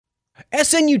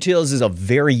SNUtils is a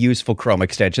very useful Chrome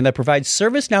extension that provides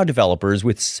ServiceNow developers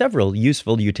with several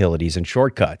useful utilities and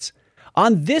shortcuts.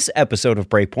 On this episode of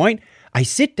Breakpoint, I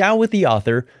sit down with the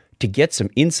author to get some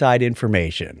inside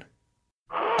information.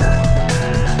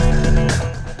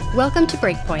 Welcome to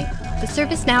Breakpoint, the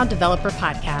ServiceNow Developer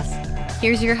Podcast.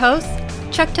 Here's your host,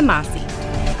 Chuck Tomasi.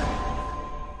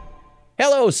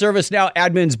 Hello, ServiceNow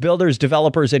admins, builders,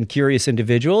 developers, and curious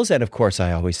individuals. And of course,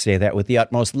 I always say that with the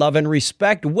utmost love and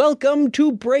respect. Welcome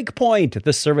to Breakpoint, the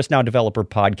ServiceNow Developer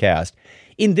Podcast.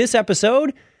 In this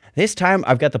episode, this time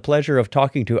I've got the pleasure of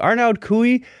talking to Arnaud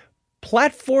Cui,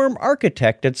 platform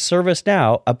architect at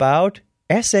ServiceNow, about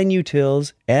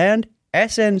SNUtils and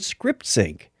SN Script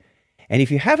Sync. And if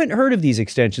you haven't heard of these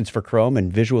extensions for Chrome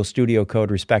and Visual Studio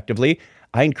Code respectively,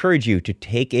 I encourage you to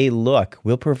take a look.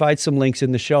 We'll provide some links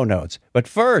in the show notes. But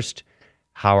first,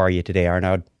 how are you today,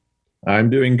 Arnaud? I'm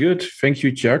doing good. Thank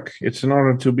you, Chuck. It's an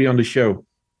honor to be on the show.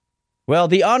 Well,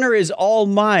 the honor is all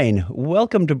mine.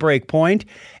 Welcome to Breakpoint.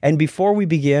 And before we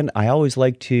begin, I always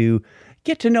like to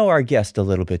get to know our guest a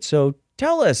little bit. So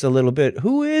tell us a little bit,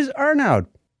 who is Arnaud?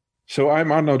 So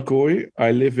I'm Arnaud Cui.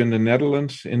 I live in the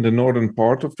Netherlands, in the northern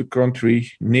part of the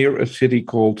country, near a city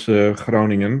called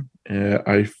Groningen.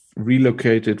 I've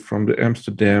relocated from the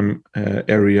Amsterdam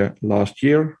area last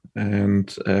year.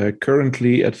 And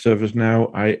currently at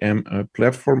ServiceNow, I am a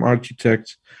platform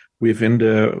architect within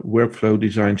the Workflow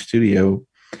Design Studio.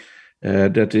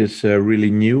 That is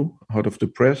really new, out of the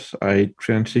press. I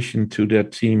transitioned to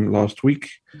that team last week.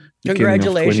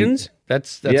 Congratulations.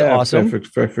 That's awesome.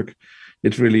 Perfect.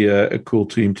 It's really a cool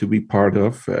team to be part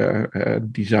of,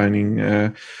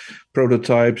 designing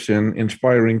prototypes and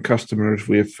inspiring customers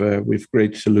with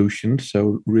great solutions.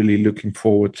 So really looking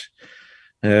forward.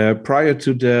 Prior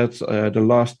to that, the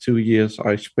last 2 years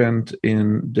I spent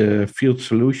in the field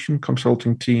solution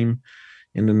consulting team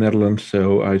in the Netherlands.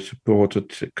 So I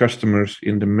supported customers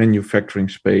in the manufacturing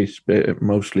space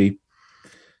mostly.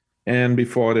 And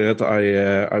before that,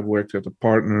 I worked at a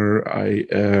partner. I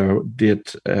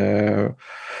did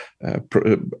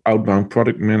outbound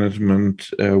product management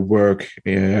work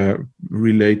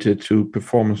related to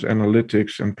performance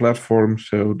analytics and platforms.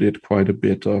 So did quite a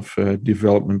bit of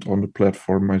development on the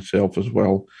platform myself as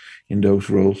well in those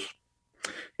roles.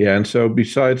 Yeah, and so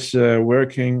besides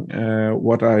working,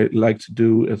 what I like to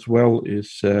do as well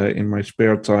is in my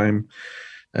spare time,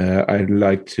 I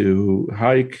like to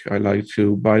hike, I like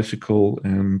to bicycle,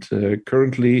 and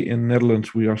currently in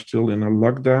Netherlands we are still in a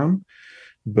lockdown,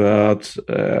 but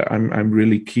I'm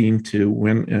really keen to,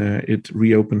 when it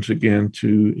reopens again,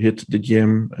 to hit the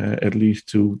gym at least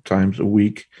 2 times a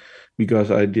week,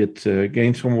 because I did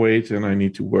gain some weight and I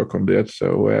need to work on that.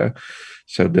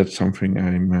 So that's something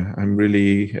I'm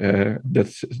really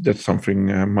that's something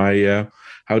my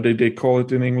how do they call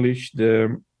it in English,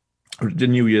 the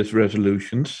New Year's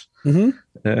resolutions. Mm-hmm.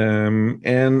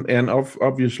 And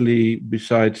obviously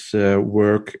besides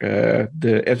work,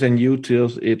 the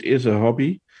SNUtils, it is a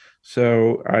hobby.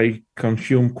 So I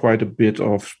consume quite a bit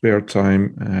of spare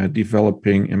time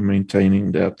developing and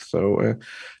maintaining that. So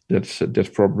that's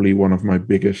probably one of my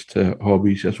biggest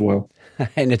hobbies as well.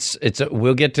 And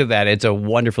we'll get to that. It's a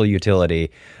wonderful utility.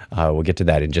 We'll get to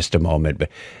that in just a moment. But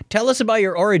tell us about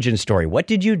your origin story. What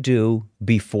did you do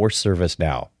before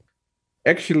ServiceNow?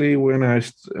 Actually, when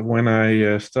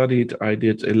I studied, I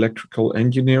did electrical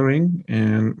engineering,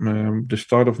 and the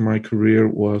start of my career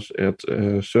was at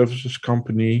a services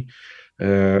company,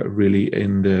 really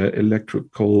in the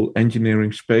electrical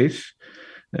engineering space.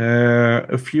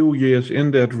 A few years in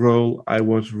that role, I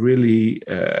was really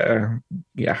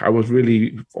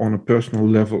on a personal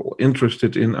level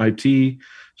interested in IT.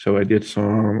 So I did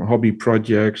some hobby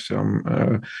projects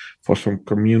for some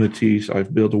communities.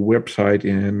 I've built a website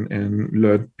and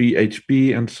learned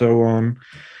PHP and so on.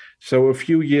 So a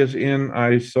few years in,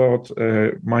 I thought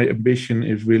my ambition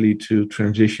is really to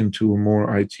transition to a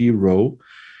more IT role.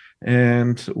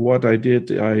 And what I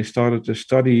did, I started to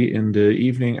study in the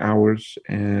evening hours.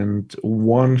 And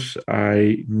once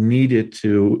I needed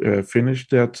to finish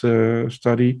that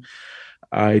study,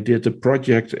 I did a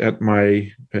project at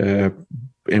my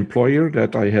employer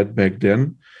that I had back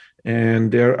then,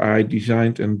 and there I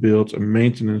designed and built a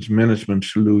maintenance management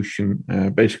solution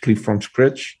basically from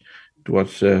scratch. It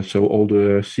was so all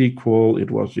the SQL, it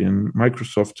was in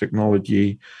Microsoft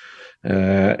technology,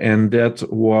 and that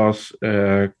was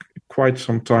quite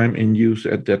some time in use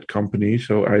at that company.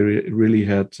 So I really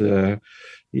had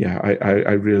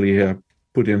I really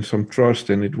put in some trust,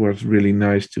 and it was really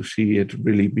nice to see it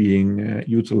really being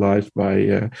utilized by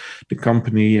the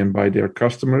company and by their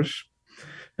customers.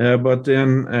 But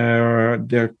then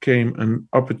there came an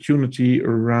opportunity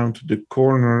around the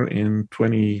corner in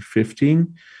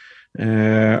 2015.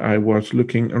 I was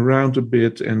looking around a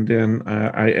bit, and then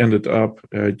I ended up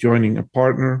joining a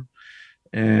partner.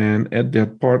 And at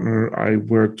that partner, I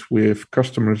worked with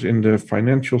customers in the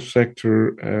financial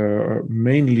sector,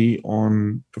 mainly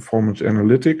on performance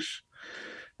analytics.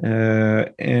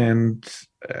 And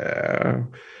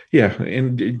yeah,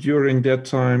 and during that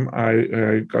time,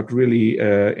 I got really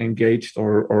engaged,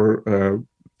 or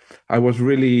I was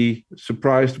really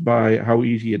surprised by how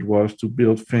easy it was to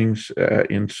build things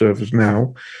in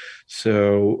ServiceNow.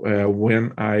 So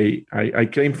when I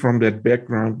came from that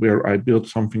background where I built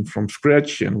something from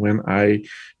scratch, and when I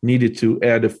needed to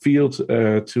add a field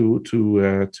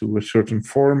to a certain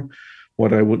form,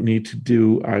 what I would need to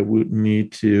do, I would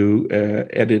need to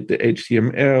edit the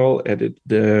HTML, edit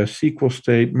the SQL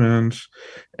statements,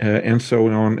 and so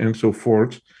on and so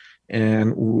forth.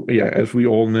 And yeah, as we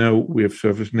all know, with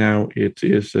ServiceNow, it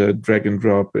is drag and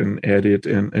drop and edit,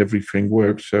 and everything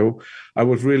works. So I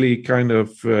was really kind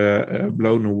of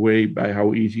blown away by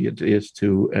how easy it is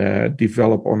to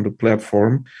develop on the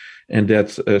platform. And that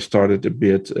started a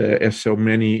bit, as so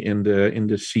many in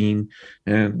the scene,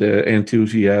 and the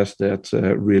enthusiasts that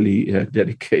really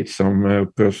dedicate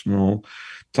some personal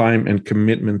time and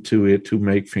commitment to it to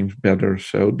make things better.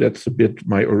 So that's a bit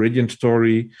my origin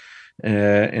story.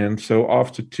 And so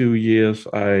after 2 years,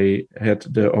 I had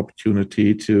the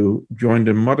opportunity to join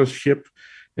the mothership,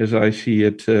 as I see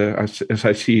it, as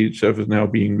I see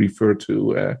ServiceNow being referred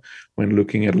to when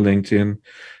looking at LinkedIn.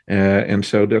 And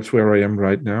so that's where I am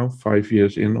right now, 5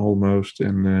 years in almost,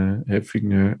 and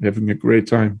having a great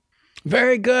time.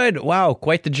 Very good. Wow,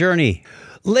 quite the journey.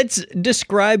 Let's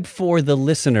describe for the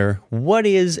listener, what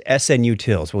is SN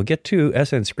Utils? We'll get to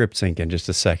SN Script Sync in just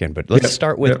a second, but let's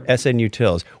start with SN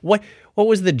Utils. What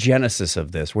was the genesis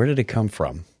of this? Where did it come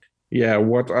from? Yeah,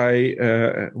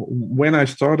 when I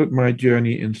started my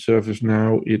journey in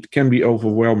ServiceNow, it can be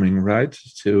overwhelming, right?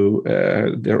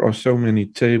 There are so many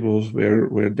tables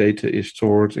where data is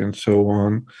stored and so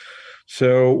on.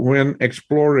 So when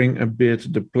exploring a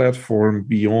bit the platform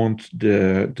beyond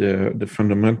the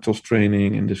fundamentals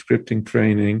training and the scripting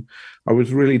training, I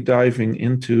was really diving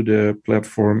into the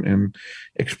platform and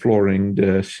exploring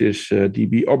the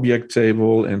SysDB object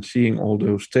table and seeing all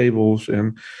those tables.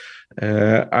 And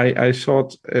I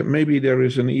thought maybe there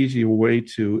is an easier way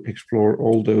to explore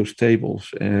all those tables.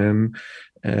 And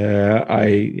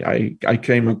I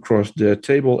came across the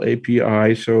table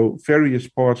API, so various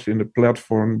parts in the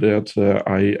platform that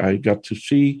I got to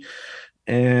see.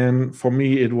 And for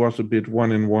me, it was a bit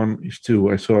 1 and 1 is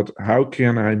 2. I thought, how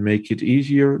can I make it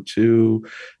easier to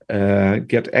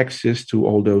get access to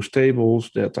all those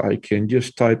tables, that I can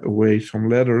just type away some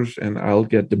letters and I'll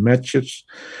get the matches.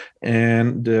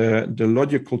 And the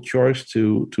logical choice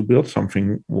to build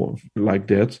something like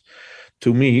that,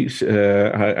 to me,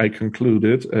 I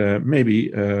concluded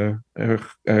maybe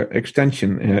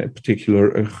extension, in particular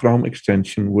a Chrome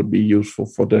extension, would be useful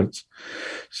for that.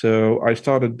 So I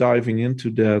started diving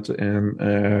into that,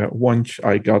 and once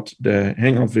I got the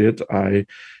hang of it, I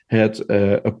had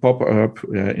a pop-up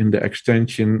in the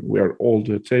extension where all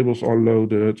the tables are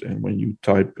loaded, and when you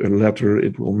type a letter,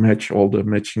 it will match all the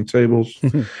matching tables.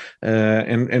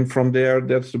 And from there,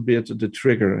 that's a bit the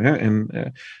trigger.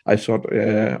 And I thought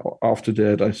after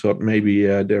that, I thought maybe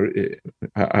there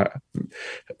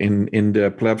in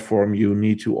the platform you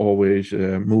need to always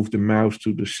move the mouse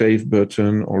to the save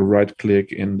button or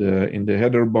right-click in the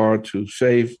header bar to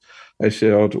save. I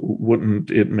said, wouldn't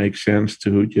it make sense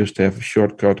to just have a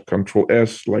shortcut Control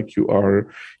S like you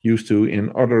are used to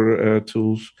in other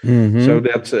tools? Mm-hmm. So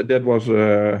that was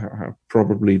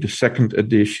probably the second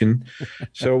edition.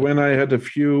 So when I had a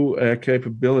few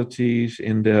capabilities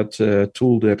in that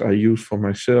tool that I use for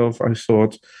myself, I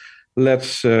thought,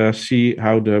 let's see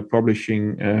how the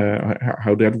publishing,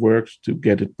 how that works to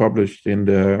get it published in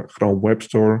the Chrome Web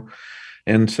Store.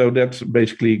 And so that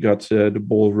basically got the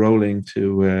ball rolling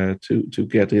to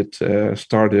get it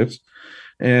started.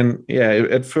 And yeah,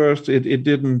 at first it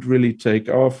didn't really take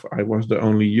off. I was the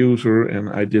only user, and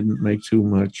I didn't make too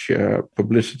much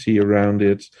publicity around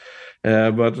it.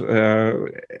 But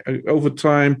over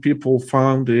time, people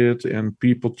found it, and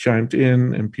people chimed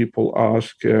in, and people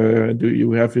asked, do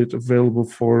you have it available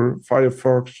for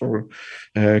Firefox, or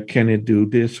can it do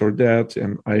this or that?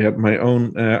 And I had my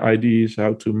own ideas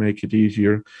how to make it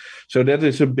easier. So that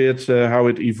is a bit how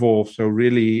it evolved. So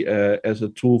really, as a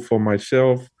tool for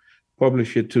myself,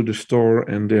 publish it to the store,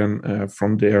 and then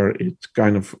from there, it's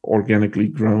kind of organically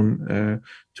grown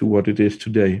to what it is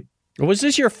today. Was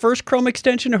this your first Chrome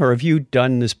extension, or have you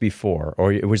done this before?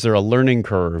 Or was there a learning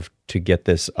curve to get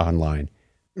this online?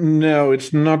 No,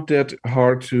 it's not that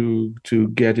hard to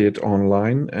get it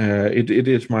online. It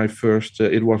is my first.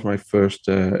 It was my first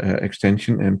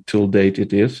extension, and till date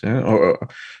it is.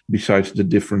 Besides the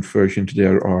different versions,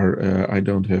 there are. I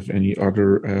don't have any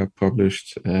other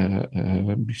published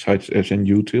besides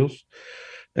SNUtils.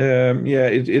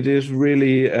 It is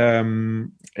really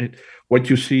what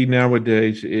you see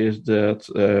nowadays is that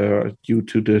due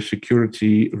to the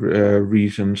security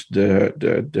reasons,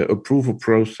 the approval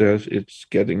process it's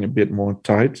getting a bit more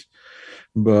tight.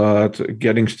 But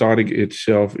getting started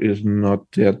itself is not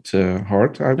that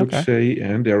hard, I would say.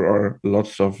 And there are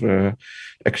lots of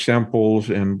examples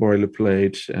and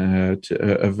boilerplates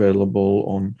available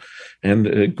on,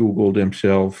 and Google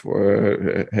themselves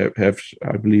have,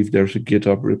 I believe there's a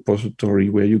GitHub repository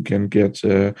where you can get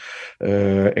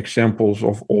examples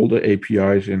of all the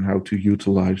APIs and how to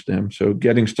utilize them. So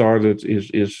getting started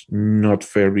is not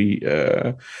very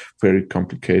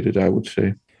complicated, I would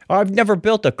say. I've never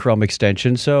built a Chrome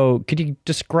extension, so could you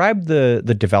describe the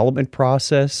development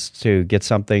process to get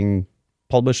something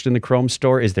published in the Chrome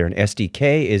store? Is there an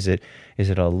SDK? Is it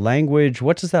a language?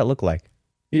 What does that look like?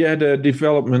 Yeah, the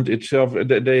development itself,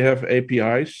 they have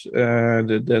APIs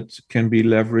that can be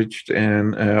leveraged,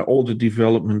 and all the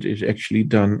development is actually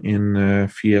done in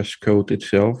VS Code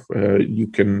itself. You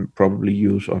can probably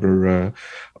use other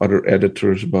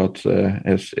editors, but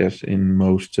as in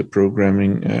most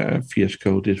programming, VS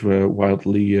Code is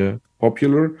widely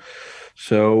popular.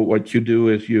 So what you do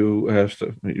is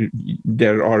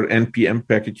there are NPM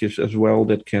packages as well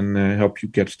that can help you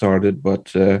get started,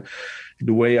 but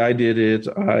the way I did it,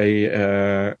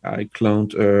 I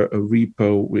cloned a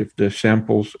repo with the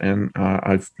samples, and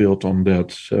I've built on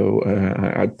that. So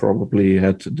I probably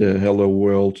had the Hello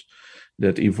World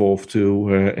that evolved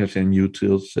to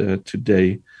SNUtils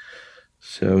today.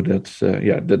 So that's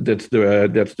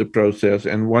the process.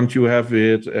 And once you have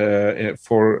it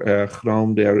for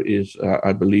Chrome, there is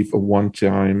I believe a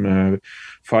one-time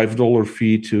 $5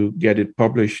 fee to get it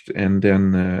published, and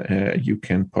then you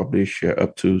can publish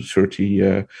up to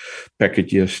 30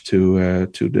 packages to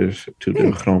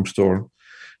the Chrome store.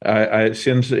 I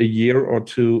since a year or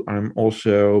two, I'm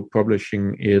also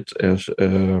publishing it as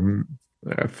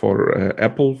for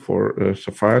Apple, for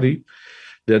Safari.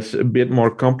 That's a bit more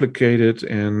complicated,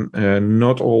 and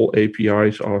not all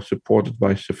APIs are supported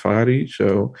by Safari.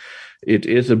 So it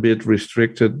is a bit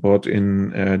restricted, but in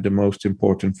the most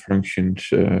important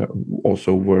functions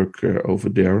also work over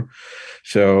there.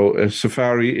 So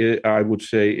Safari, I would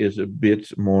say, is a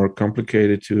bit more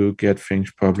complicated to get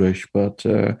things published. But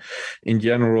in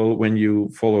general, when you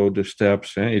follow the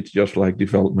steps, it's just like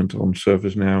development on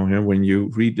ServiceNow. When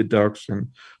you read the docs and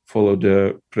follow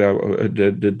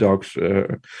the docs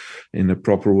in a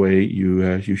proper way,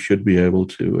 you should be able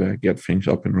to get things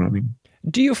up and running.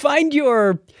 Do you find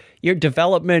your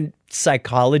development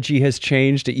psychology has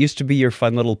changed? It used to be your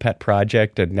fun little pet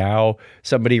project, and now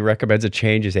somebody recommends a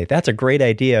change. You say, that's a great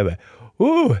idea, but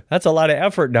ooh, that's a lot of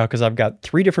effort now because I've got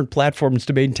 3 different platforms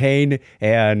to maintain,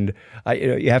 and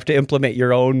you have to implement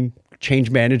your own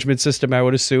change management system, I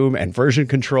would assume, and version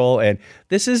control. And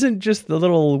this isn't just the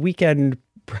little weekend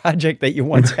project that you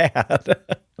once had.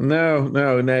 No,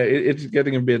 it's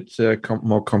getting a bit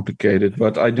more complicated.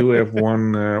 But I do have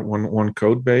one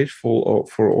code base for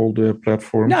all the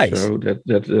platforms. Nice. So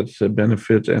that's a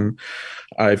benefit. And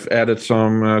I've added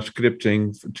some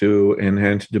scripting to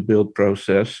enhance the build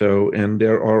process. And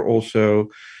there are also,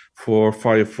 for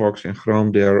Firefox and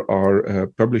Chrome, there are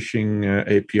publishing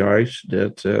APIs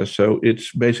so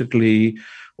it's basically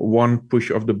one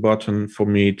push of the button for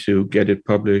me to get it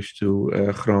published to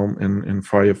Chrome and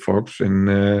Firefox. And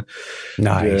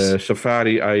nice.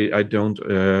 Safari, I don't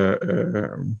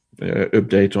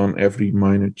update on every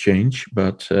minor change,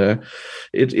 but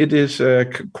it is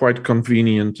quite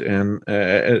convenient. And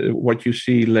what you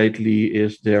see lately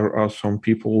is there are some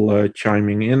people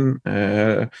chiming in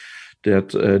that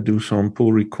do some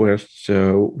pull requests.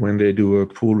 So when they do a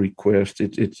pull request,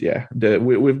 with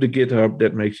the GitHub,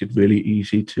 that makes it really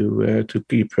easy to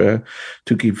keep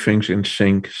things in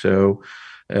sync. So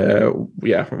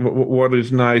what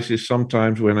is nice is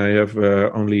sometimes when I have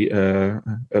only a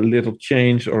little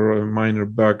change or a minor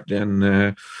bug,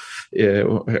 then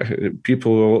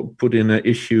people will put in an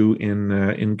issue in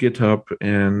GitHub,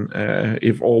 and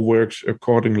if all works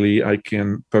accordingly, I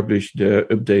can publish the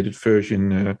updated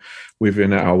version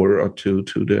within an hour or two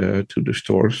to the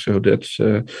store. So that's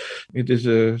it is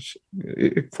a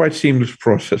quite seamless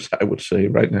process, I would say,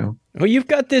 right now. Well, you've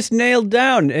got this nailed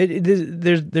down.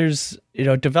 There's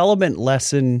development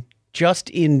lesson just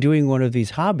in doing one of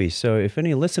these hobbies. So if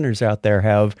any listeners out there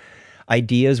have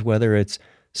ideas, whether it's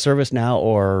ServiceNow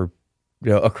or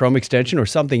a Chrome extension or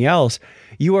something else,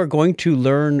 you are going to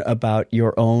learn about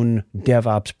your own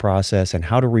DevOps process and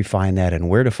how to refine that and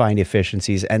where to find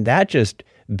efficiencies. And that just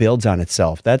builds on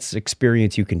itself. That's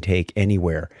experience you can take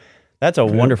anywhere. That's a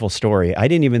wonderful story. I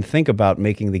didn't even think about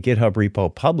making the GitHub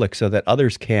repo public so that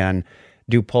others can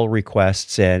do pull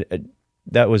requests. And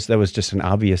that was just an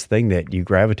obvious thing that you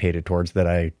gravitated towards that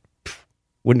I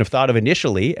wouldn't have thought of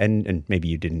initially, and maybe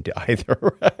you didn't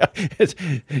either.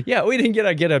 We didn't get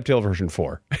on GitHub till version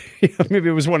 4. Maybe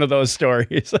it was one of those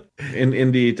stories.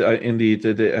 Indeed,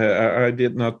 I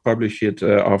did not publish it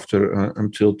after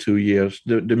until 2 years.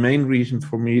 The main reason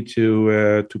for me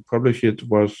to publish it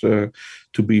was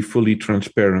to be fully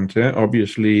transparent.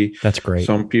 Obviously, that's great.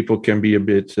 Some people can be a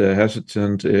bit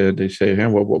hesitant. They say, "Hey,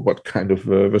 what kind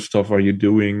of stuff are you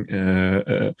doing?"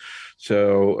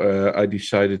 So I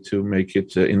decided to make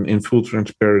it in full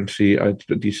transparency. I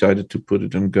decided to put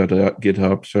it on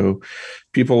GitHub so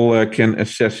people can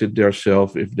assess it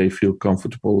themselves if they feel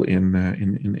comfortable in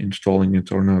installing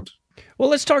it or not. Well,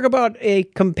 let's talk about a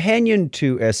companion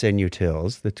to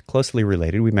SNUtils that's closely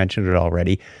related. We mentioned it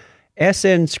already.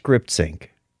 SN Script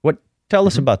Sync. Tell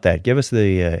us about that. Give us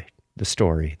the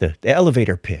story, the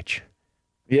elevator pitch.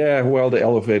 Yeah, well, the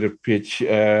elevator pitch.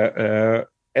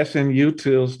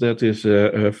 SNUtils, that is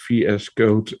a VS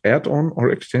Code add-on or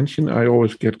extension. I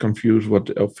always get confused what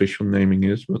the official naming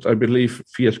is, but I believe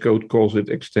VS Code calls it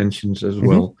extensions as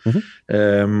well.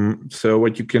 So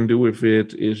what you can do with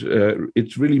it is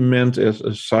it's really meant as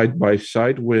a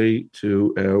side-by-side way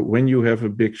to when you have a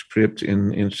big script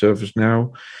in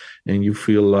ServiceNow and you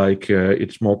feel like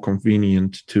it's more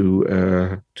convenient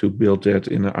to build that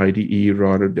in an IDE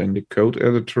rather than the code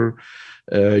editor.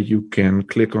 You can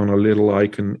click on a little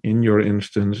icon in your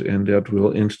instance, and that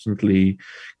will instantly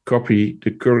copy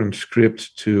the current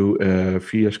script to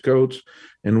VS Code.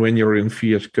 And when you're in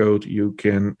VS Code, you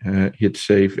can hit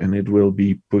save, and it will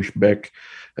be pushed back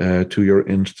to your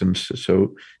instance.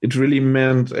 So it's really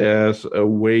meant as a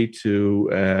way to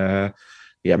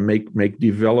make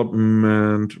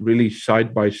development really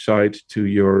side by side to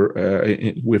your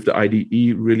with the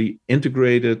IDE really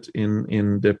integrated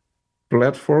in the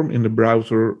platform in the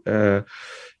browser,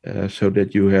 so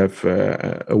that you have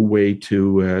a way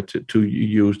to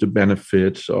use the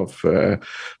benefits of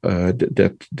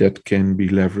that can be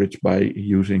leveraged by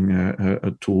using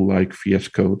a tool like VS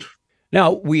Code.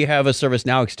 Now, we have a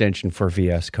ServiceNow extension for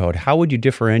VS Code. How would you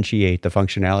differentiate the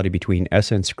functionality between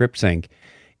SN Script Sync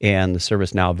and the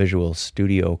ServiceNow Visual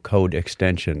Studio Code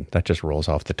extension? That just rolls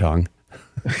off the tongue.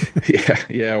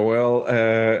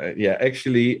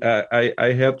 Actually,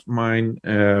 I had mine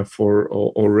for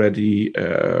already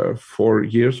 4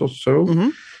 years or so. Mm-hmm.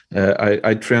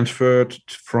 I transferred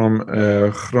from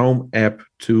Chrome app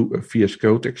to a VS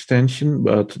Code extension,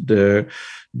 but the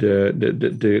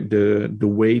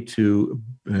way to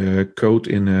code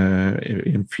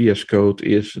in VS Code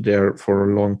is there for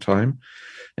a long time.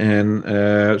 And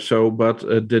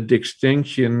the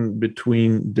distinction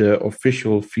between the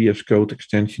official VS Code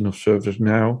extension of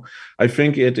ServiceNow, I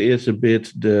think it is a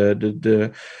bit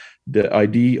the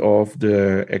idea of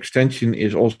the extension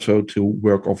is also to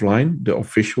work offline, the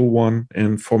official one.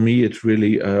 And for me, it's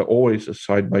really always a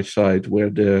side-by-side where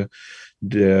the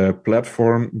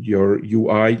platform, your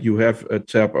UI, you have a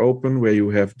tab open where you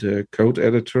have the code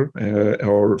editor,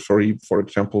 for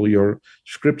example, your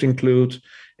script include.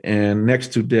 And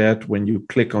next to that, when you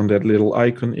click on that little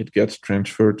icon, it gets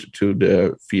transferred to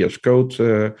the VS Code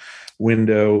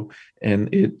window, and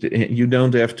you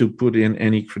don't have to put in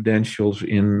any credentials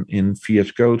in VS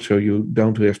Code, so you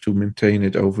don't have to maintain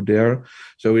it over there.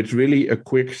 So it's really a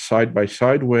quick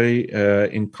side-by-side way,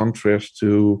 in contrast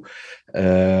to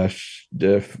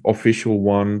the official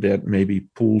one that maybe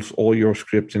pulls all your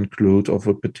script include of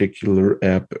a particular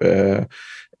app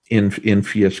in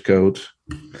VS Code.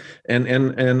 And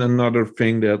another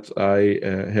thing that I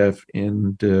have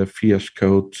in the VS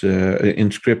Code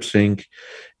in Script Sync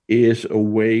is a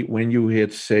way when you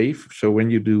hit save. So when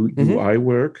you do UI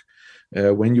work,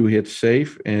 when you hit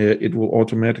save, it will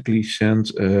automatically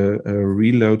send a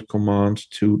reload command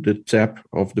to the tab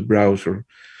of the browser.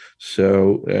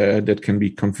 So that can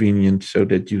be convenient so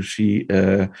that you see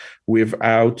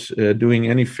without doing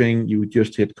anything, you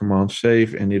just hit Command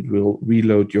Save and it will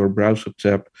reload your browser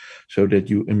tab so that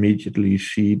you immediately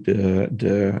see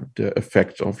the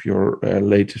effect of your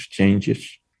latest changes.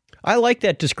 I like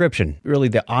that description. Really,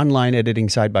 the online editing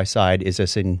side by side is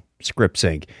SN Script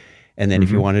Sync. And then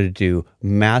if you wanted to do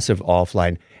massive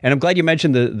offline, And I'm glad you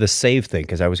mentioned the save thing,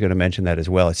 because I was going to mention that as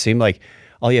well. It seemed like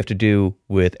all you have to do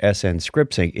with SN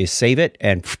Script Sync is save it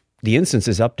and the instance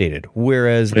is updated.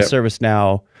 Whereas the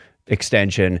ServiceNow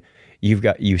extension,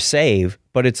 you save,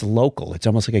 but it's local. It's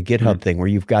almost like a GitHub thing where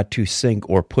you've got to sync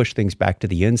or push things back to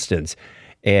the instance.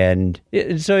 And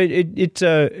it's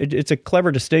a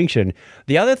clever distinction.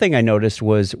 The other thing I noticed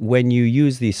was when you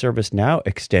use the ServiceNow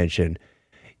extension,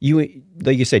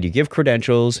 like you said, you give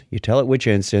credentials, you tell it which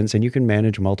instance, and you can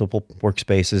manage multiple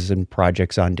workspaces and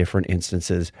projects on different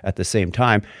instances at the same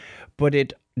time. But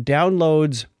it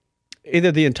downloads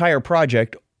either the entire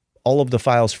project, all of the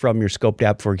files from your scoped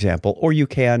app, for example, or you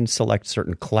can select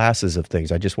certain classes of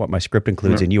things. I just want my script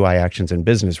includes in UI actions and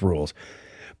business rules.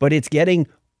 But it's getting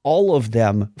all of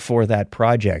them for that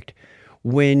project.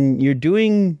 When you're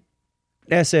doing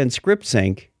SN Script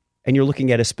Sync and you're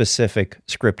looking at a specific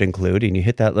script include and you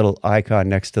hit that little icon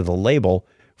next to the label,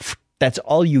 that's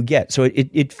all you get. So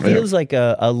it feels like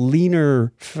a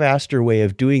leaner, faster way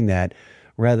of doing that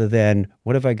rather than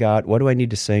what have I got? What do I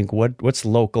need to sync? What's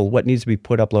local? What needs to be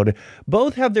uploaded?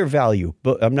 Both have their value,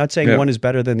 but I'm not saying one is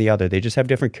better than the other. They just have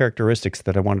different characteristics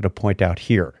that I wanted to point out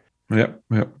here. Yeah.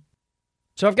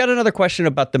 So I've got another question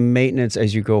about the maintenance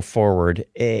as you go forward,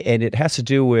 and it has to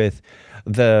do with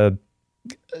the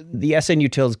SN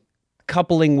utils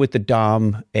coupling with the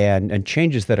DOM and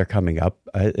changes that are coming up.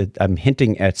 I'm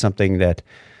hinting at something that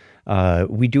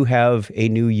we do have a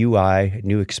new UI,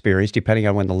 new experience, depending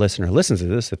on when the listener listens to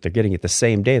this. If they're getting it the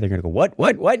same day, they're going to go,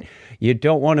 what? You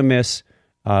don't want to miss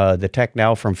the Tech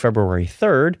Now from February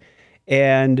 3rd,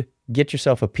 and get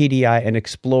yourself a PDI and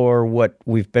explore what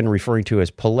we've been referring to as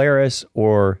Polaris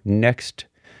or Next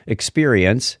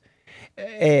Experience.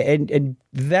 And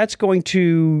that's going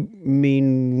to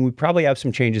mean we probably have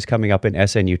some changes coming up in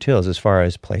SN Utils as far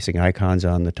as placing icons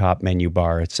on the top menu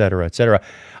bar, et cetera, et cetera.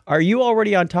 Are you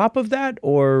already on top of that,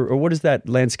 or what does that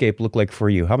landscape look like for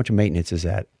you? How much maintenance is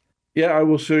that? Yeah, I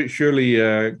will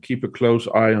surely keep a close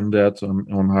eye on that,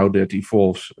 on how that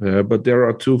evolves. But there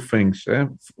are two things.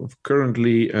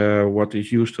 Currently, what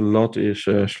is used a lot is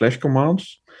slash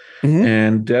commands. Mm-hmm.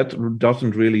 And that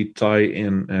doesn't really tie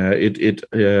in.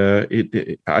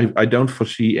 I don't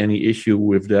foresee any issue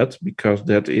with that, because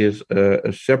that is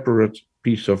a separate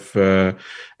piece of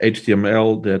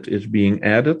HTML that is being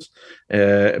added,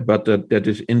 but that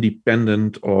is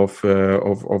independent of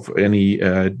any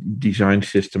design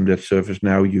system that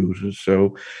ServiceNow uses.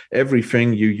 So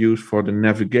everything you use for the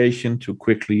navigation to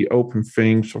quickly open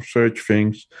things or search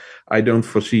things, I don't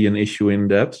foresee an issue in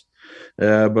that.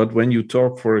 But when you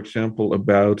talk, for example,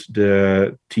 about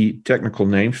the technical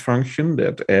names function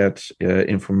that adds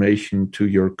information to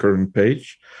your current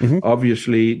page,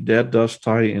 obviously that does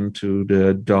tie into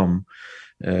the DOM.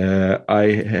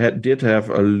 I did have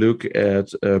a look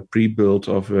at a pre-build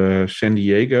of San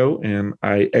Diego, and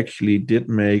I actually did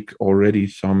make already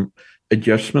some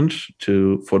adjustments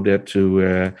for that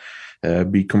to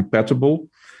be compatible.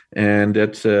 And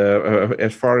that's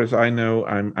as far as I know,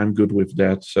 I'm good with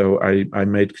that. So I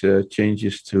made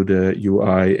changes to the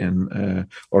UI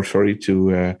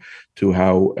to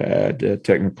how the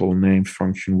technical names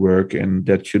function work, and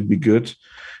that should be good.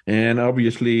 And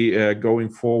obviously, going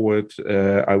forward,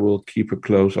 I will keep a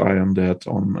close eye on that,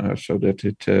 so that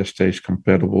it stays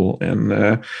compatible.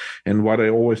 And what I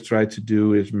always try to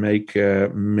do is make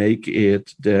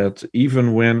it that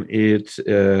even when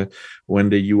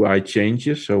the UI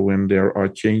changes, so when there are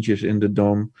changes in the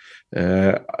DOM,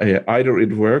 either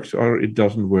it works or it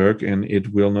doesn't work, and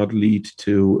it will not lead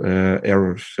to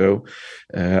errors. So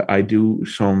I do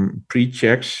some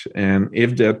pre-checks, and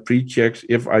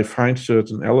if I find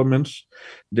certain elements,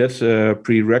 that's a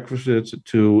prerequisite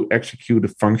to execute a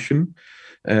function.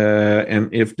 And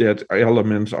if that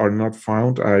elements are not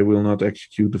found, I will not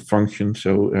execute the function.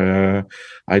 So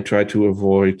I try to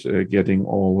avoid getting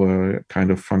all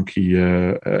kind of funky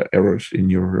errors in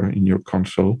your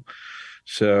console.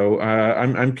 So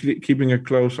I'm keeping a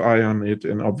close eye on it,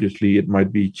 and obviously it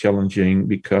might be challenging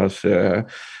because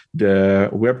the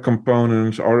web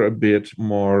components are a bit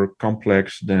more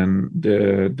complex than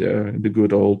the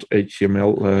good old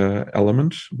HTML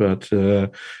elements. But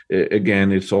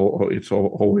again, it's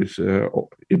always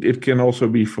it can also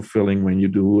be fulfilling when you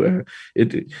do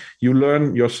it. You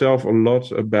learn yourself a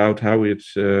lot about how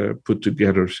it's put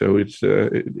together. So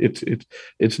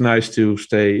it's nice to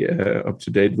stay up to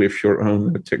date with your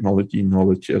own technology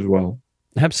knowledge as well.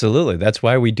 Absolutely. That's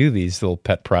why we do these little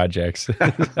pet projects.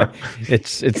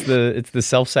 It's the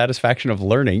self-satisfaction of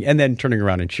learning and then turning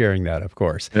around and sharing that, of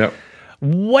course. Yeah.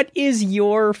 What is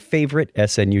your favorite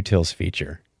SN Utils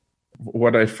feature?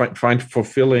 what I find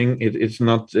fulfilling, it's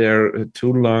not there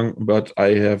too long, but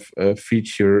I have a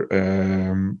feature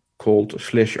called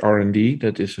 /R&D.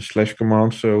 That is a slash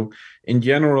command. So in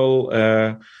general,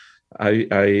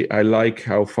 I like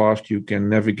how fast you can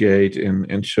navigate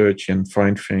and search and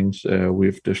find things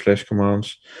with the slash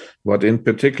commands. But in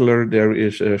particular, there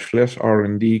is a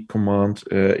 /R&D command.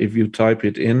 If you type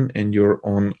it in and you're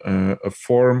on a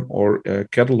form or a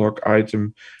catalog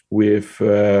item with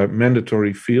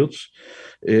mandatory fields,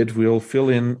 it will fill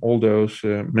in all those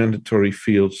mandatory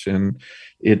fields, and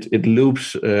it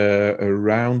loops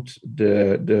around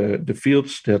the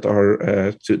fields that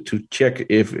are to check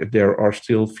if there are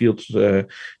still fields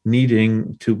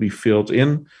needing to be filled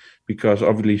in. Because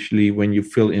obviously, when you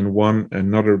fill in one,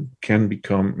 another can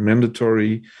become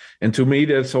mandatory. And to me,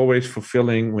 that's always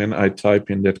fulfilling when I type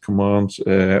in that command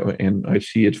and I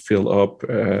see it fill up.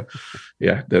 That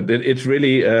it's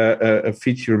really a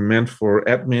feature meant for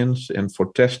admins and for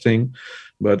testing.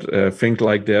 But things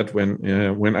like that,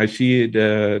 when I see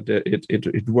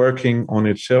it working on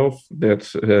itself, that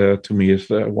to me is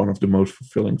one of the most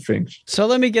fulfilling things. So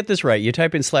let me get this right. You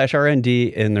type in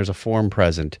 /R&D and there's a form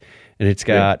present, and it's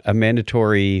got a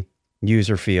mandatory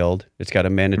user field. It's got a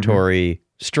mandatory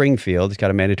string field. It's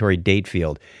got a mandatory date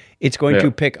field. It's going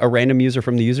to pick a random user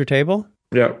from the user table?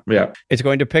 Yeah. It's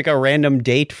going to pick a random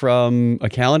date from a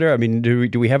calendar. I mean,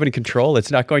 do we have any control? It's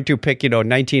not going to pick,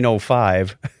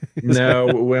 1905. No,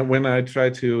 when I try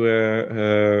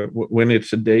to when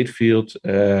it's a date field,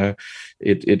 I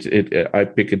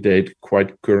pick a date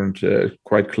quite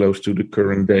close to the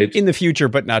current date in the future,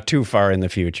 but not too far in the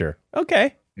future.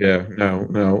 Okay. Yeah, no,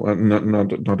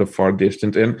 not a far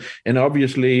distant, and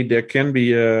obviously there can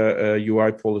be a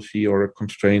UI policy or a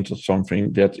constraint or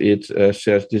something that it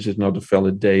says this is not a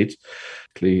valid date.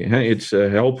 It's a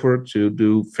helper to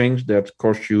do things that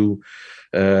cost you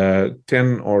 10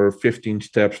 or 15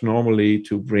 steps normally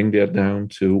to bring that down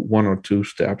to 1 or 2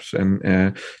 steps, and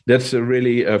that's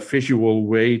really a visual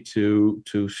way to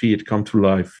see it come to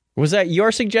life. Was that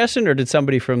your suggestion, or did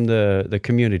somebody from the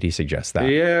community suggest that?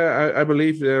 Yeah, I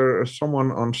believe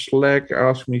someone on Slack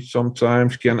asked me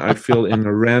sometimes, can I fill in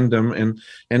a random?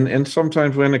 And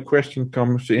sometimes when a question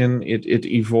comes in, it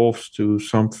evolves to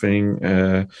something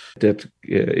that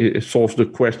it solves the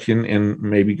question and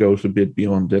maybe goes a bit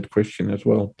beyond that question as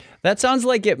well. That sounds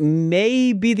like it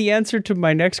may be the answer to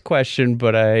my next question,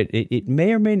 but it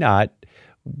may or may not.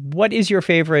 What is your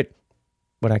favorite,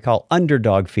 what I call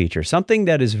underdog feature, something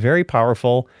that is very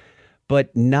powerful,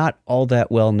 but not all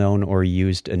that well known or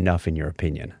used enough in your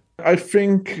opinion? I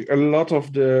think a lot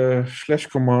of the slash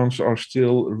commands are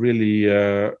still really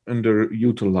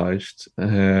underutilized.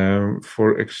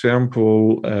 For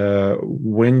example,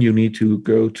 when you need to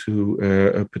go to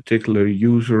a particular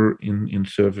user in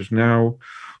ServiceNow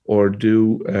or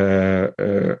do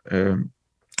an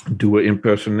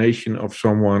impersonation of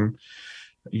someone,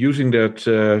 using that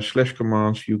slash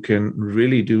commands, you can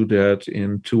really do that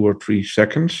in 2 or 3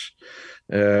 seconds,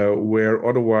 where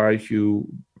otherwise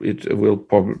it will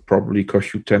probably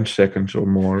cost you 10 seconds or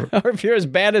more. Or if you're as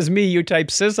bad as me, you type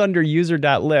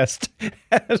sysunder_user.list.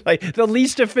 Like the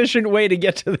least efficient way to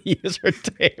get to the user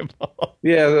table.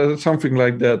 Yeah, something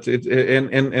like that.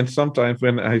 And sometimes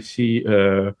when I see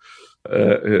a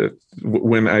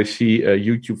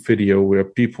YouTube video where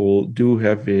people do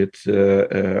have it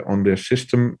on their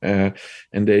system and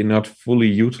they not fully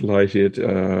utilize it,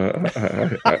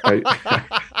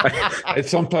 I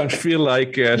sometimes feel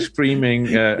like screaming.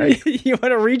 You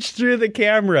want to reach through the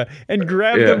camera and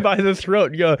grab them by the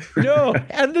throat and go, no,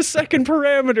 add the second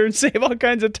parameter and save all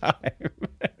kinds of time.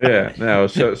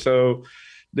 So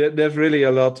there's really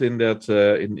a lot in that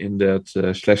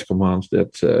slash commands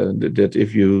that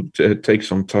if you take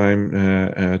some time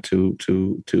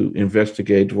to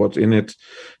investigate what's in it,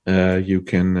 you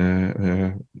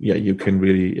can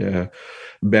really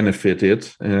benefit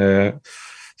it.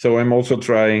 So I'm also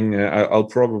trying. I'll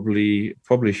probably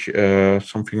publish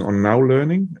something on Now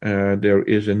Learning. There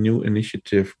is a new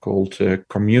initiative called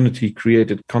Community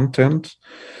Created Content,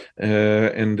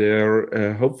 and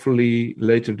there hopefully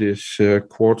later this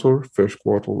first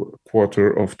quarter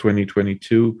of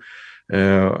 2022,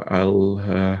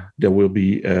 there will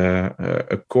be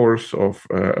a course of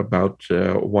about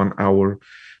 1 hour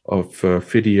of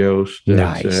videos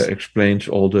that explains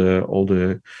all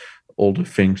the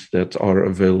things that are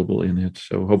available in it.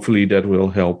 So hopefully that will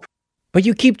help. But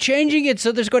you keep changing it,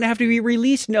 so there's going to have to be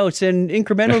release notes and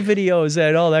incremental videos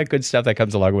and all that good stuff that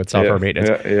comes along with software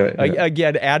maintenance. Yeah.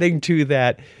 Again, adding to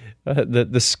that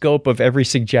the scope of every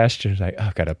suggestion. Like,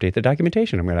 oh, got to update the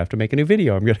documentation. I'm going to have to make a new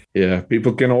video. Yeah,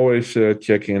 people can always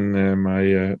check in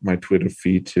my Twitter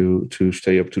feed to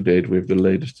stay up to date with the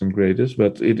latest and greatest.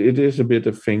 But it is a bit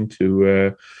of thing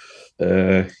to.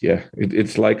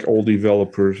 It's like all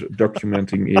developers,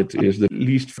 documenting it is the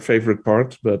least favorite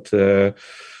part, but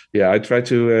I try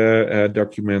to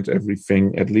document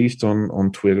everything, at least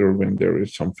on Twitter, when there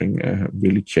is something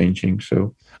really changing.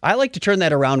 So I like to turn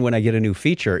that around when I get a new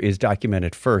feature, is document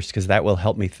it first, because that will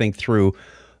help me think through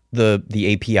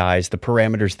the APIs, the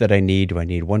parameters that I need. Do I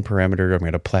need one parameter? Am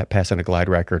I going to pass in a glide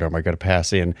record? Or am I going to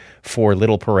pass in 4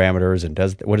 little parameters? And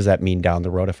what does that mean down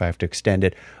the road if I have to extend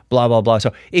it? Blah, blah, blah.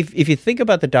 So if you think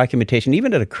about the documentation,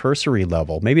 even at a cursory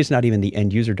level, maybe it's not even the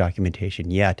end user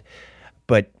documentation yet,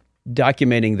 but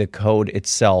documenting the code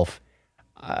itself,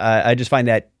 I just find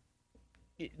that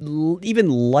even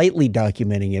lightly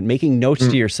documenting it, making notes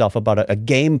to yourself about a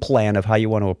game plan of how you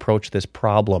want to approach this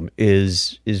problem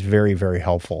is very, very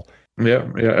helpful. Yeah,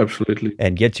 absolutely.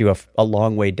 And gets you a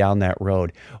long way down that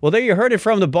road. Well, there you heard it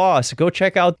from the boss. Go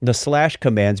check out the /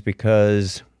 commands,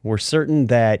 because we're certain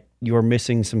that you're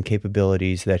missing some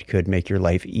capabilities that could make your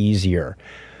life easier.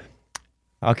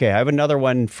 Okay, I have another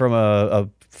one from a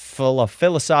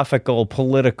philosophical,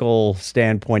 political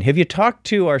standpoint. Have you talked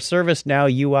to our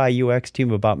ServiceNow UI UX team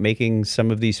about making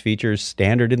some of these features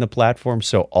standard in the platform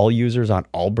so all users on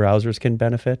all browsers can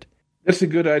benefit? That's a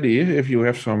good idea. If you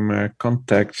have some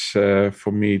contacts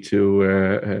for me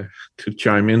to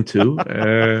chime into.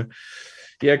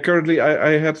 Currently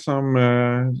I had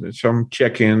some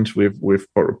check-ins with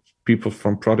people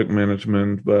from product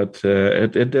management, but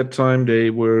at that time they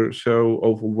were so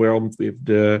overwhelmed with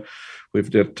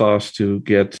their task to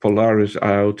get Polaris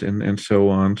out and so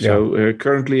on. Yeah. So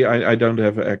currently I don't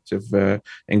have active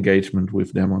engagement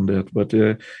with them on that, but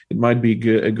it might be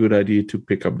a good idea to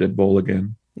pick up that ball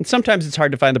again. And sometimes it's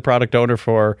hard to find the product owner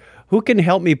for who can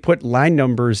help me put line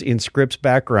numbers in Script's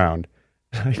background.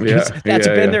 That's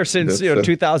been there since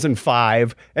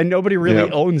 2005, and nobody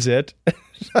really owns it.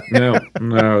 No,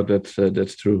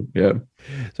 that's true. Yeah.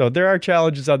 So there are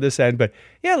challenges on this end, but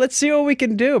let's see what we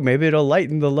can do. Maybe it'll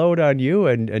lighten the load on you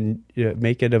and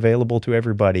make it available to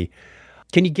everybody.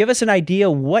 Can you give us an idea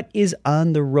what is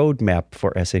on the roadmap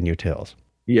for SN Utils?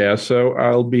 Yeah, so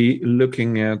I'll be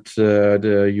looking at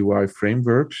the UI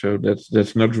framework. So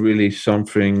that's not really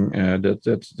something that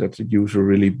the user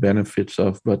really benefits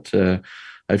of, but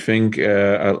I think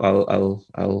I'll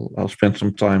spend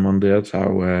some time on that.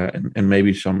 How and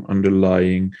maybe some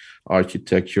underlying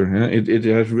architecture. It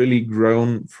has really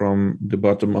grown from the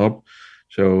bottom up.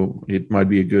 So it might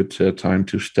be a good time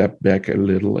to step back a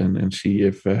little and see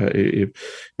if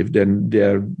then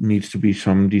there needs to be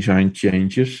some design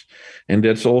changes. And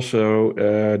that's also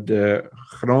the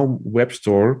Chrome Web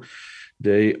Store.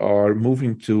 They are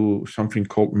moving to something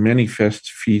called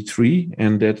Manifest v3,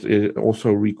 and that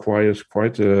also requires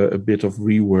quite a bit of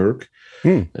rework.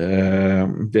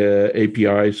 The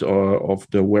APIs of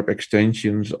the web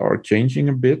extensions are changing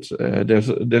a bit.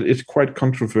 That is quite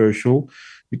controversial,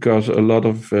 because a lot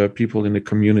of people in the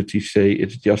community say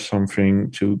it's just something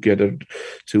to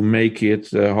to make it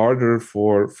harder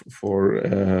for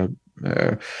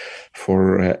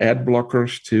ad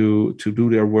blockers to do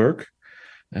their work.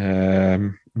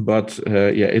 But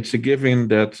it's a given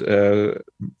that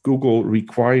Google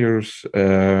requires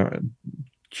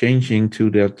changing to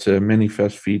that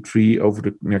Manifest v3 over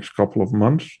the next couple of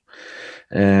months,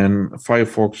 and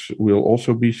Firefox will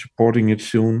also be supporting it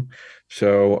soon.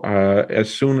 So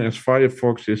as soon as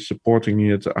Firefox is supporting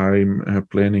it, I'm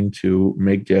planning to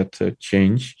make that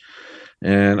change.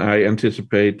 And I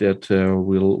anticipate that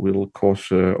will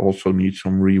also need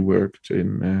some rework.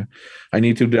 I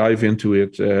need to dive into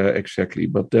it exactly,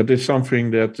 but that is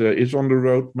something that is on the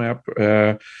roadmap,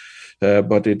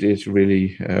 but it is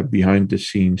really behind the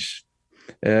scenes.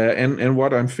 And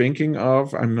what I'm thinking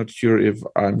of, I'm not sure if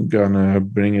I'm gonna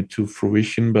bring it to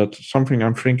fruition, but something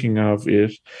I'm thinking of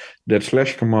is that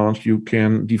 / commands, you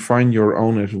can define your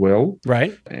own as well.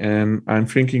 Right. And I'm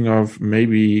thinking of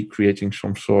maybe creating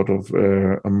some sort of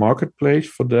a marketplace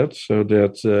for that, so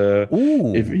that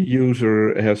if a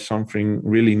user has something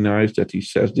really nice that he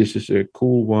says, this is a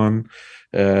cool one,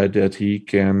 that he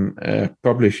can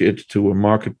publish it to a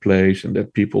marketplace, and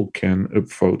that people can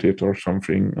upvote it or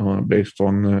something based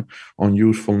on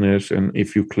usefulness. And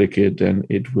if you click it, then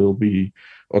it will be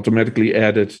automatically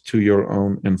added to your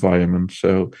own environment.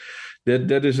 So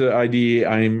that is an idea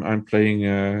I'm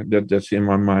playing that's in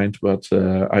my mind. But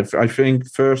I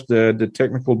think first the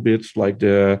technical bits like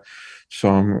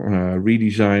some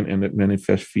redesign and that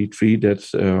manifest v3,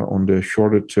 that's on the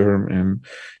shorter term. And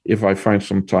if I find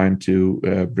some time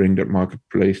to bring that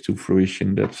marketplace to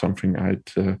fruition, that's something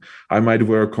I might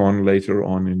work on later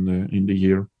on in the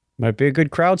year. Might be a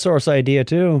good crowdsource idea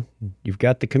too. You've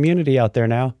got the community out there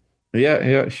now.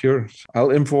 Yeah, sure.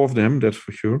 I'll involve them, that's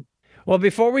for sure. Well,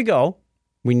 before we go,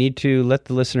 we need to let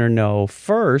the listener know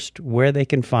first where they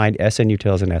can find SN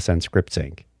Utils and SN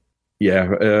ScriptSync. Yeah,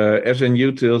 SN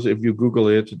Utils, if you Google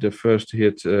it, the first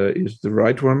hit is the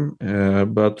right one.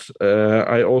 But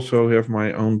I also have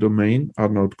my own domain,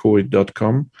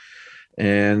 arnoudkooi.com.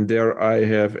 And there I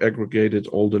have aggregated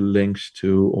all the links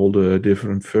to all the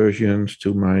different versions,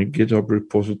 to my GitHub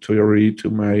repository, to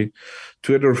my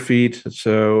Twitter feed.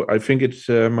 So I think it's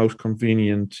most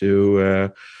convenient to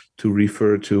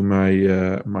refer to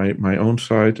my own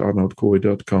site,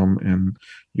 arnoudkooi.com, and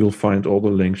you'll find all the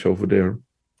links over there.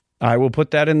 I will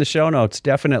put that in the show notes,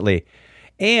 definitely.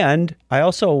 And I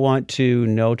also want to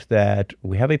note that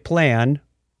we have a plan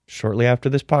shortly after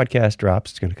this podcast drops.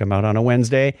 It's going to come out on a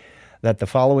Wednesday, that the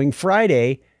following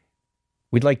Friday,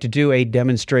 we'd like to do a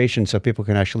demonstration so people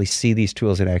can actually see these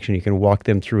tools in action. You can walk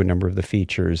them through a number of the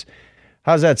features.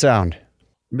 How's that sound?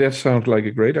 That sounds like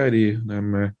a great idea.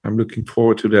 I'm looking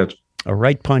forward to that. A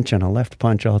right punch and a left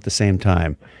punch all at the same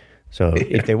time. So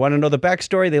if they want to know the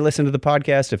backstory, they listen to the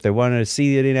podcast. If they want to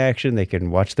see it in action, they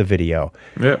can watch the video.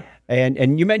 Yeah.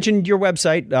 And you mentioned your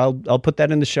website. I'll put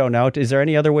that in the show note. Is there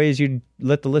any other ways you'd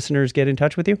let the listeners get in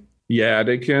touch with you? Yeah,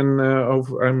 they can.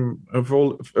 I'm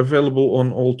available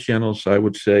on all channels, I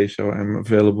would say. So I'm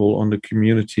available on the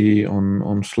community,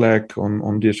 on Slack,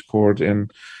 on Discord, and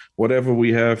whatever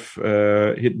we have,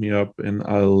 hit me up and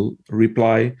I'll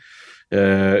reply.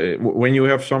 When you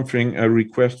have a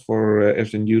request for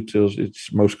SN Utils,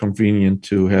 it's most convenient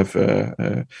to have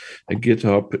a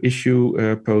GitHub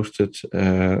issue posted.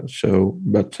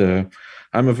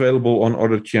 I'm available on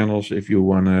other channels if you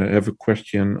want to have a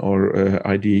question or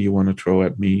idea you want to throw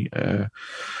at me. I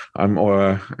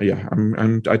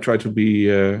try to be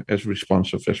as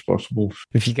responsive as possible.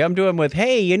 If you come to him with,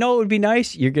 hey, it would be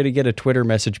nice, you're going to get a Twitter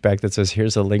message back that says,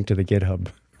 here's a link to the GitHub.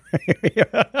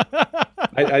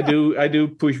 I do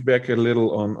push back a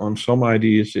little on some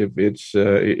ideas.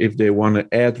 If they want to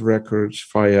add records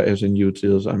via SN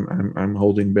Utils, I'm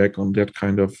holding back on that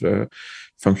kind of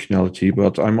functionality.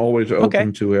 But I'm always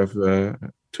open to have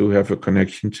a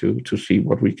connection to see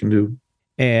what we can do.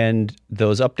 And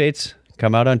those updates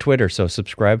come out on Twitter, so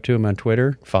subscribe to them on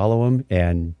Twitter, follow them,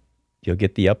 and you'll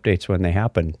get the updates when they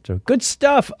happen. So good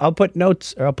stuff. I'll put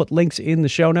links in the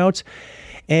show notes.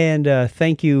 And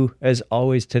thank you, as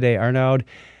always, today, Arnoud.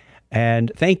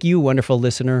 And thank you, wonderful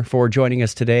listener, for joining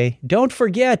us today. Don't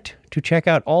forget to check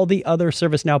out all the other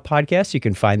ServiceNow podcasts. You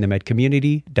can find them at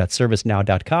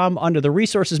community.servicenow.com under the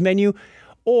resources menu,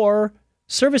 or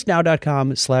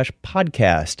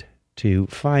servicenow.com/podcast to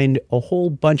find a whole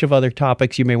bunch of other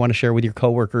topics you may want to share with your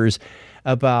coworkers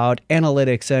about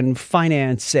analytics and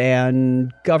finance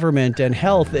and government and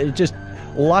health. Just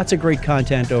lots of great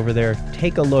content over there.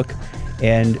 Take a look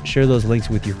and share those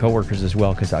links with your coworkers as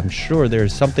well, because I'm sure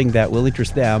there's something that will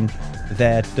interest them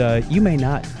that you may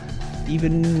not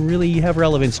even really have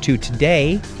relevance to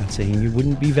today. Not saying you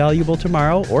wouldn't be valuable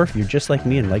tomorrow, or if you're just like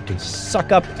me and like to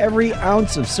suck up every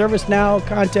ounce of ServiceNow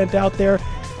content out there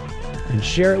and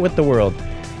share it with the world.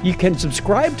 You can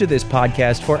subscribe to this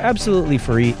podcast for absolutely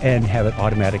free and have it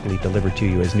automatically delivered to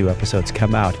you as new episodes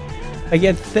come out.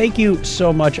 Again, thank you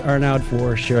so much, Arnoud,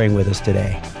 for sharing with us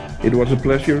today. It was a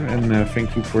pleasure, and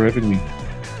thank you for having me.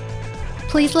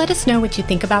 Please let us know what you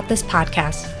think about this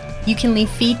podcast. You can leave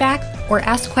feedback or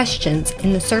ask questions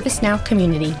in the ServiceNow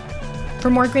community. For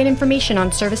more great information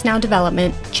on ServiceNow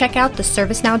development, check out the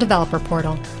ServiceNow Developer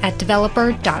Portal at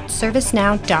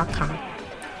developer.servicenow.com.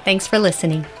 Thanks for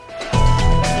listening.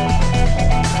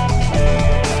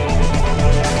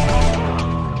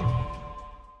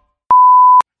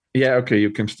 Yeah, okay, you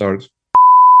can start.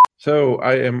 So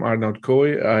I am Arnoud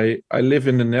Kooi. I live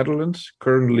in the Netherlands,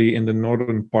 currently in the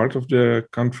northern part of the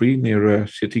country, near a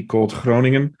city called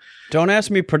Groningen. Don't ask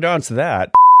me to pronounce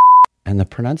that. And the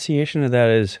pronunciation of that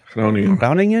is Groningen.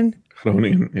 Groningen?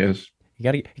 Groningen, yes.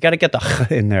 You gotta get the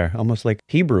in there, almost like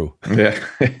Hebrew. Yeah.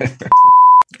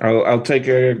 I'll take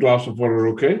a glass of water,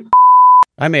 okay?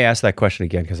 I may ask that question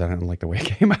again because I don't like the way it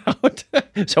came out.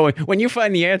 So when you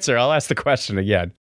find the answer, I'll ask the question again.